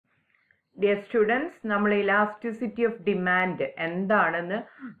Dear students, നമ്മൾ elasticity of demand എന്താണെന്ന്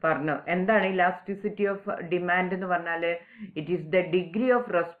പറഞ്ഞു. എന്താണ് elasticity of demand എന്ന് പറഞ്ഞാൽ it is the degree of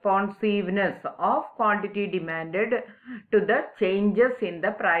responsiveness of quantity demanded to the changes in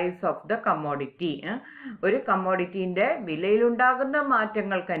the price of the commodity. ഒരു കമ്മോഡിറ്റിന്റെ വിലയിലുണ്ടാകുന്ന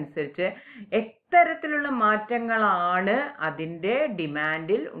മാറ്റങ്ങൾക്കനുസരിച്ച് എത്തരത്തിലുള്ള മാറ്റങ്ങളാണ് അതിൻ്റെ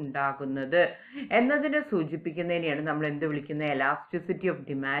ഡിമാൻഡിൽ ഉണ്ടാകുന്നത് എന്നതിനെ സൂചിപ്പിക്കുന്നതിനെയാണ് നമ്മൾ എന്ത് വിളിക്കുന്നത് എലാസ്റ്റിസിറ്റി ഓഫ്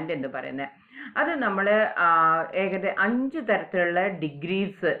ഡിമാൻഡ് എന്ന് പറയുന്നത്. അത് നമ്മൾ ഏകദേശം 5 തരത്തിലുള്ള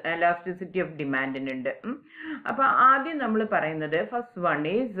ഡിഗ്രീസ് എലാസ്റ്റിസിറ്റി ഓഫ് ഡിമാൻഡിനുണ്ട്. അപ്പോൾ ആദ്യം നമ്മൾ പറയുന്നത് first one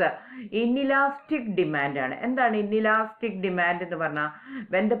is inelastic demand ആണ്. എന്താണ് ഇൻഇലാസ്റ്റിക് ഡിമാൻഡ് എന്ന് പറഞ്ഞാൽ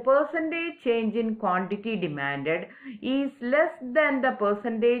when the percentage change in quantity demanded is less than the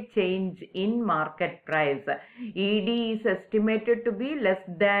percentage change in market price, ED is estimated to be less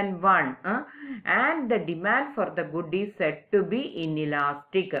than 1 and the demand for the good is said to be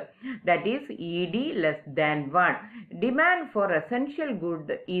inelastic, that is ED less than 1. Demand for essential good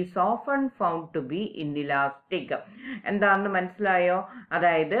is often found to be inelastic. എന്താണെന്ന് മനസ്സിലായോ?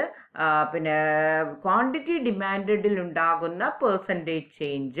 അതായത് പിന്നെ quantity ഡിമാൻഡിൽ ഉണ്ടാകുന്ന percentage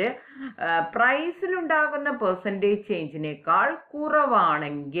change പ്രൈസിലുണ്ടാകുന്ന percentage ചേഞ്ചിനേക്കാൾ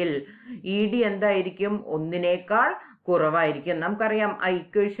കുറവാണെങ്കിൽ E D എന്തായിരിക്കും? 1നേക്കാൾ കുറവായിരിക്കും. നമുക്കറിയാം ആ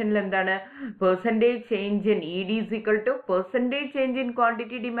ഇക്വേഷനിൽ എന്താണ്? Percentage change in E D is equal two percentage change in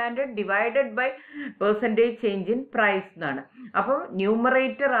quantity demanded divided by percentage change in price എന്നാണ്. അപ്പോൾ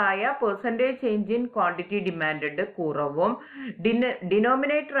ന്യൂമറേറ്റർ ആയ percentage change in quantity demanded കുറവും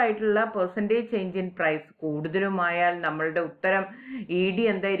ഡിനോമിനേറ്റർ ആയിട്ടുള്ള പെർസെൻറ്റേജ് ചേഞ്ച് ഇൻ പ്രൈസ് കൂടുതലുമായാൽ നമ്മളുടെ ഉത്തരം ഇ ഡി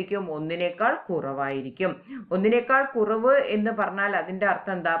എന്തായിരിക്കും? 1നേക്കാൾ കുറവായിരിക്കും. 1നേക്കാൾ കുറവ് എന്ന് പറഞ്ഞാൽ അതിൻ്റെ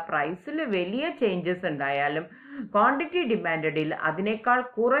അർത്ഥം എന്താ? പ്രൈസിൽ വലിയ ചേഞ്ചസ് ഉണ്ടായാലും ക്വാണ്ടിറ്റി ഡിമാൻഡിൽ അതിനേക്കാൾ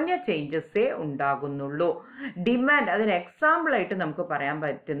കുറഞ്ഞ ചേഞ്ചസേ ഉണ്ടാകുന്നുള്ളൂ. ഡിമാൻഡ് അതിന് എക്സാമ്പിൾ ആയിട്ട് നമുക്ക് പറയാൻ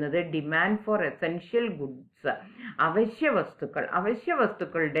പറ്റുന്നത് ഡിമാൻഡ് ഫോർ എസെൻഷ്യൽ ഗുഡ്സ്, അവശ്യ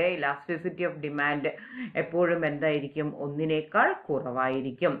വസ്തുക്കളുടെ ഇലാസ്റ്റിസിറ്റി ഓഫ് ഡിമാൻഡ് എപ്പോഴും എന്തായിരിക്കും? 1നേക്കാൾ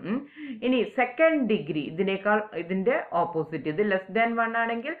കുറവായിരിക്കും. ഇനി സെക്കൻഡ് ഡിഗ്രി ഇതിന്റെ ഓപ്പോസിറ്റ്, ഇത് ലെസ് ദാൻ 1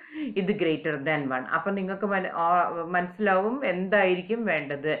 ആണെങ്കിൽ ഇത് ഗ്രേറ്റർ ദാൻ 1. അപ്പം നിങ്ങൾക്ക് മനസ്സിലാവും എന്തായിരിക്കും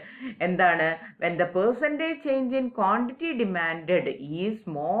വേണ്ടത്. എന്താണ്? when the percentage change in quantity demanded is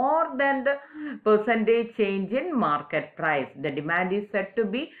more than the percentage change in market price, the demand is said to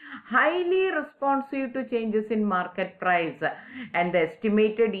be highly responsive to changes in market price and the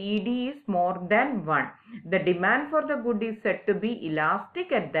estimated ED is more than 1. The demand for the good is said to be elastic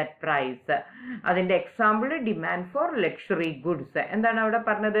at that price. അതിന്റെ example demand for luxury goods. എന്താണ് അവിടെ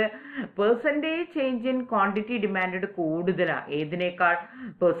പറഞ്ഞത്? Percentage change in quantity demand കൂടുതലാണ്. ഏതിനേക്കാൾ?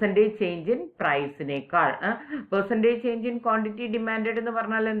 Percentage change in പ്രൈസിനേക്കാൾ. Percentage change in quantity demand എന്ന്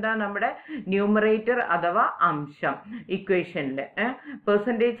പറഞ്ഞാൽ എന്താ? നമ്മുടെ numerator അഥവാ അംശം ഇക്വേഷനിൽ.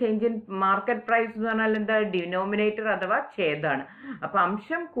 Percentage change in market price എന്ന് പറഞ്ഞാൽ എന്താ? ഡിനോമിനേറ്റർ അഥവാ ഛേദമാണ്. അപ്പൊ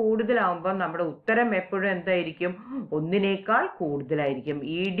അംശം കൂടുതലാവുമ്പോൾ നമ്മുടെ ഉത്തരം എപ്പോഴും എന്തായിരിക്കും? 1നേക്കാൾ കൂടുതലായിരിക്കും.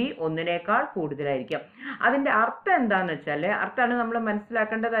 ഇ ഡി 1നേക്കാൾ കൂടുതലായിരിക്കും. അതിന്റെ അർത്ഥം എന്താന്ന് വെച്ചാൽ, അർത്ഥമാണ് നമ്മൾ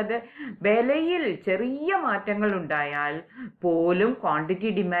മനസ്സിലാക്കേണ്ടത്. അത് വിലയിൽ ചെറിയ മാറ്റങ്ങൾ ഉണ്ടായാൽ പോലും ക്വാണ്ടിറ്റി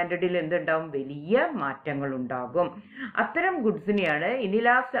ഡിമാൻഡിൽ എന്തുണ്ടാവും? വലിയ മാറ്റങ്ങൾ ഉണ്ടാകും. അത്തരം ഗുഡ്സിനെയാണ്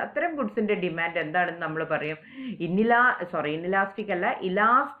അത്തരം ഗുഡ്സിന്റെ ഡിമാൻഡ് എന്താണെന്ന് നമ്മൾ പറയും? ഇൻഇലാസ്റ്റിക് അല്ല,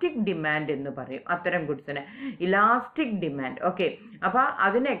 ഇലാസ്റ്റിക് ഡിമാൻഡ് എന്ന് പറയും. അത്തരം ഗുഡ്സിന് ഇലാസ്റ്റിക് ഡിമാൻഡ്. ഓക്കെ, അപ്പൊ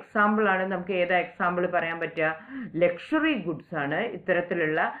അതിന് എക്സാമ്പിൾ ആണ് നമുക്ക് ഏതാ എക്സാമ്പിൾ പറയാൻ പറ്റുക? ലക്ഷറി ഗുഡ്സ് ആണ്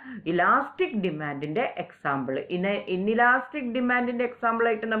ഇത്തരത്തിലുള്ള ഇലാസ്റ്റിക് ഡിമാൻഡിന്റെ എക്സാമ്പിൾ. ഇൻഇലാസ്റ്റിക് ഡിമാൻഡിന്റെ എക്സാമ്പിൾ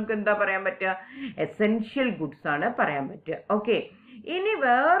ആയിട്ട് നമുക്ക് എന്താ പറയാൻ പറ്റുക? എസെൻഷ്യൽ ഗുഡ്സ് ആണ് പറയാൻ പറ്റുക. ഓക്കെ, ഇനി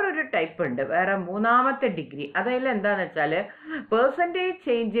വേറൊരു ടൈപ്പ് ഉണ്ട്, വേറെ മൂന്നാമത്തെ ഡിഗ്രി. അതായത് എന്താന്ന് വെച്ചാൽ percentage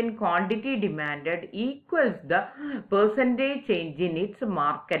change in quantity demanded equals the percentage change in its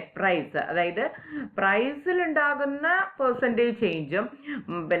market price. അതായത് പ്രൈസിൽ ഉണ്ടാകുന്ന പെർസെൻറ്റേജ് ചേഞ്ചും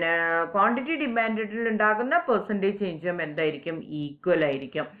പിന്നെ ക്വാണ്ടിറ്റി ഡിമാൻഡിൽ ഉണ്ടാകുന്ന പെർസെൻറ്റേജ് ചേഞ്ചും എന്തായിരിക്കും? ഈക്വൽ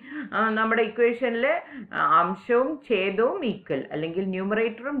ആയിരിക്കും. നമ്മുടെ ഇക്വേഷനിൽ അംശവും ഛേദവും ഈക്വൽ, അല്ലെങ്കിൽ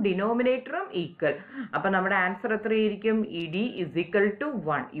ന്യൂമറേറ്ററും ഡിനോമിനേറ്ററും ഈക്വൽ. അപ്പൊ നമ്മുടെ ആൻസർ എത്രയായിരിക്കും? E D is equal to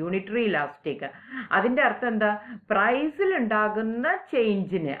 1, unitary elastic. അതിന്റെ അർത്ഥം എന്താ? പ്രൈസിൽ ഉണ്ടാകുന്ന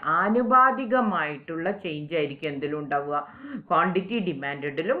ചേഞ്ചിന് ആനുപാതികമായിട്ടുള്ള ചേഞ്ച് ആയിരിക്കും എന്തിലും ഉണ്ടാവുക? ക്വാണ്ടിറ്റി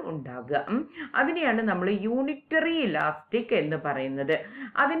ഡിമാൻഡിലും ഉണ്ടാകുക. അതിനെയാണ് നമ്മൾ യൂണിറ്ററി ഇലാസ്റ്റിക് എന്ന് പറയുന്നത്.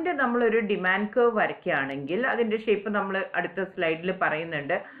 അതിന്റെ നമ്മളൊരു ഡിമാൻഡ് കർവ് വരയ്ക്കുകയാണെങ്കിൽ അതിന്റെ ഷേപ്പ് നമ്മൾ അടുത്ത സ്ലൈഡിൽ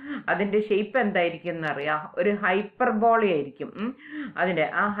പറയുന്നുണ്ട്. അതിന്റെ ഷേപ്പ് എന്തായിരിക്കും എന്നറിയാം? ഒരു ഹൈപ്പർബോള ആയിരിക്കും. അതിന്റെ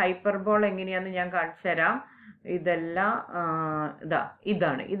ആ ഹൈപ്പർബോള എങ്ങനെയാന്ന് ഞാൻ കാണിച്ചു തരാം. ഇതെല്ലാം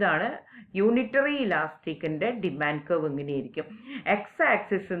ഇതാണ് യൂണിറ്ററി ഇലാസ്റ്റിക്കിന്റെ ഡിമാൻഡ് കർവ് ഇങ്ങനെയായിരിക്കും. എക്സ്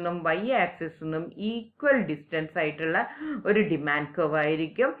ആക്സിസ് നിന്നും വൈ ആക്സിസ് നിന്നും ഈക്വൽ ഡിസ്റ്റൻസ് ആയിട്ടുള്ള ഒരു ഡിമാൻഡ് കർവ്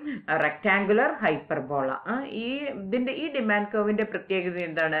ആയിരിക്കും റെക്ടാങ്കുലർ ഹൈപ്പർബോള. ഈ ഡിമാൻഡ് കർവിന്റെ പ്രത്യേകത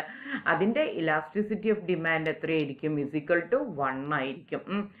എന്താണ്? അതിന്റെ ഇലാസ്റ്റിസിറ്റി ഓഫ് ഡിമാൻഡ് എത്രയായിരിക്കും? ഇസിക്വൽ ടു 1 ആയിരിക്കും.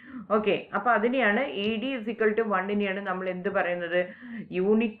 ഓക്കെ, അപ്പൊ അതിനെയാണ് ED ഇസിക്വൽ ടു 1 നമ്മൾ എന്ത് പറയുന്നത്?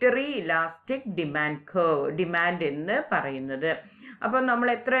 യൂണിറ്ററി ഇലാസ്റ്റിക് ഡിമാൻഡ് എന്ന് പറയുന്നത്. അപ്പൊ നമ്മൾ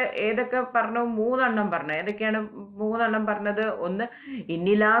ഏതൊക്കെ പറഞ്ഞു? 3 പറഞ്ഞു. ഏതൊക്കെയാണ് 3 പറഞ്ഞത്? ഒന്ന്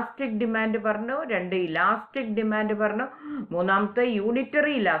ഇൻഇലാസ്റ്റിക് ഡിമാൻഡ് പറഞ്ഞു, 2 ഇലാസ്റ്റിക് ഡിമാൻഡ് പറഞ്ഞു, 3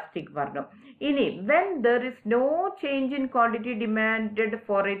 യൂണിറ്ററി ഇലാസ്റ്റിക് പറഞ്ഞു. ഇനി when there is no change in quantity demanded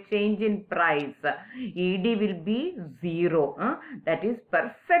for a change in price, ED will be 0. That is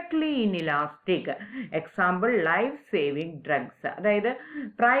perfectly inelastic. Example, life saving drugs. അതായത്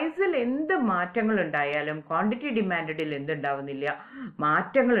പ്രൈസിൽ എന്ത് മാറ്റങ്ങൾ ഉണ്ടായാലും ക്വാണ്ടിറ്റി ഡിമാൻഡിൽ എന്തുണ്ടാവുന്നില്ല?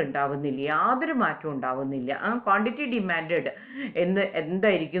 മാറ്റങ്ങൾ ഉണ്ടാവുന്നില്ല, യാതൊരു മാറ്റവും ഉണ്ടാവുന്നില്ല. ക്വാണ്ടിറ്റി ഡിമാൻഡ്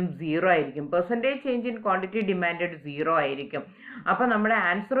എന്തായിരിക്കും? 0 ആയിരിക്കും. Percentage change in quantity demand 0 ആയിരിക്കും. അപ്പൊ നമ്മുടെ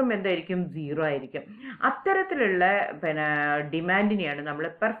ആൻസറും എന്തായിരിക്കും? 0 ആയിരിക്കും. അത്തരത്തിലുള്ള ഡിമാൻഡിനെയാണ് നമ്മൾ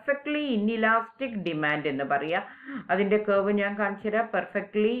പെർഫെക്റ്റ്ലി ഇൻഇലാസ്റ്റിക് ഡിമാൻഡ് എന്ന് പറയുക. അതിന്റെ കർവ് ഞാൻ കാണിച്ചു തരാം.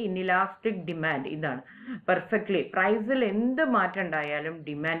 പെർഫെക്റ്റ്ലി ഇൻഇലാസ്റ്റിക് ഡിമാൻഡ് ഇതാണ്. പെർഫെക്റ്റ്ലി പ്രൈസിൽ എന്ത് മാറ്റം ഉണ്ടായാലും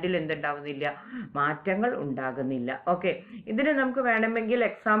ഡിമാൻഡിൽ എന്തുണ്ടാവുന്നില്ല? മാറ്റങ്ങൾ ഉണ്ടാകുന്നില്ല. ഓക്കെ, ഇതിന് നമുക്ക് വേണമെങ്കിൽ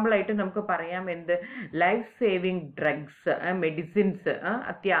എക്സാമ്പിൾ ആയിട്ട് നമുക്ക് പറയാം എന്ത്? ലൈഫ് സേവിങ് ഡ്രഗ്സ്, മെഡിസിൻസ്,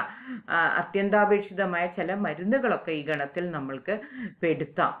 അത്യന്താപേക്ഷിതമായ ചില മരുന്നുകളൊക്കെ ഈ ഗണത്തിൽ നമ്മൾക്ക്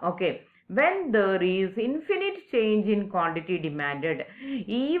പെടുത്താം. Okay, when there is infinite change in quantity demanded,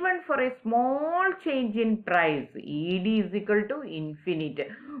 even for a small change in price, ED is equal to infinite.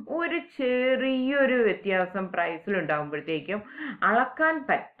 ഒരു ചെറിയൊരു വ്യത്യാസം പ്രൈസിൽ ഉണ്ടാകുമ്പോഴത്തേക്കും അളക്കാൻ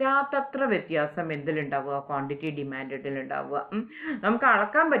പറ്റാത്തത്ര വ്യത്യാസം എന്തിലുണ്ടാവുക? ക്വാണ്ടിറ്റി ഡിമാൻഡിൽ ഉണ്ടാവുക. നമുക്ക്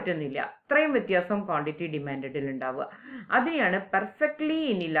അളക്കാൻ പറ്റുന്നില്ല, അത്രയും വ്യത്യാസം ക്വാണ്ടിറ്റി ഡിമാൻഡിൽ ഉണ്ടാവുക. അതിനെയാണ് പെർഫെക്റ്റ്ലി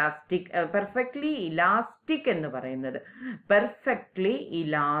ഇലാസ്റ്റിക് എന്ന് പറയുന്നത്. പെർഫെക്റ്റ്ലി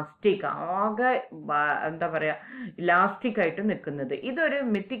ഇലാസ്റ്റിക്, ആകെ എന്താ പറയാ, ഇലാസ്റ്റിക് ആയിട്ട് നിൽക്കുന്നത്. ഇതൊരു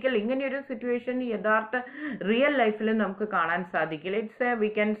മിത്തിക്കൽ, ഇങ്ങനെയൊരു സിറ്റുവേഷൻ യഥാർത്ഥ റിയൽ ലൈഫിൽ നമുക്ക് കാണാൻ സാധിക്കില്ല.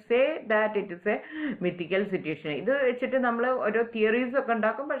 We can say that it is A mythical situation. ഇത് വെച്ചിട്ട് നമ്മൾ ഓരോ തിയറീസ് ഒക്കെ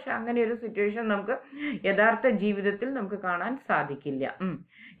ഉണ്ടാക്കും, പക്ഷെ അങ്ങനെ ഒരു സിറ്റുവേഷൻ നമുക്ക് യഥാർത്ഥ ജീവിതത്തിൽ നമുക്ക് കാണാൻ സാധിക്കില്ല.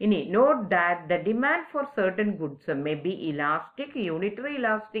 ഇനി not that the demand for certain goods may be elastic, unitary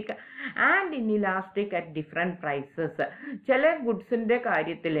elastic and inelastic at different prices. ചില ഗുഡ്സിന്റെ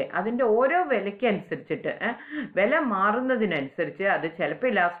കാര്യത്തിൽ അതിന്റെ ഓരോ വിലയ്ക്ക് അനുസരിച്ചിട്ട്, വില മാറുന്നതിനനുസരിച്ച് അത് ചിലപ്പോൾ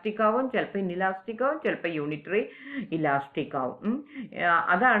ഇലാസ്റ്റിക് ആവും, ചിലപ്പോൾ ഇൻഇലാസ്റ്റിക് ആവും, ചിലപ്പോൾ യൂണിറ്ററി ഇലാസ്റ്റിക് ആവും.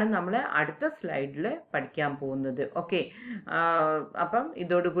 അതാണ് നമ്മൾ അടുത്ത സ്ലൈഡിൽ പഠിക്കാൻ പോകുന്നത്. ഓക്കെ, അപ്പം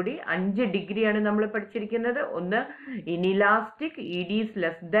ഇതോടുകൂടി 5 ഡിഗ്രിയാണ് നമ്മൾ പഠിച്ചിരിക്കുന്നത്. ഒന്ന് inelastic, ED is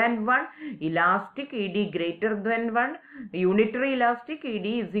less than 1, elastic, ED greater than 1, unitary elastic, ED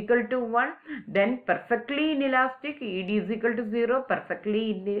is equal to 1, then perfectly inelastic, ED is equal to 0, perfectly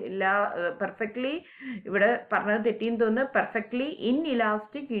ഇവിടെ പറഞ്ഞത് തെറ്റിന്ന് തോന്നുന്നു. perfectly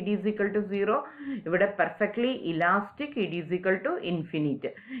inelastic, ED is equal to 0, ഇവിടെ perfectly elastic, ED is equal to infinite.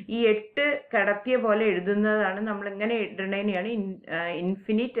 ഈ 8 കടത്തിയ പോലെ എഴുതുന്നതാണ്, നമ്മൾ ഇങ്ങനെ എഴുതുന്നതിനെയാണ്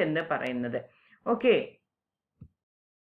infinite എന്ന് പറയുന്നത്. ഓക്കെ.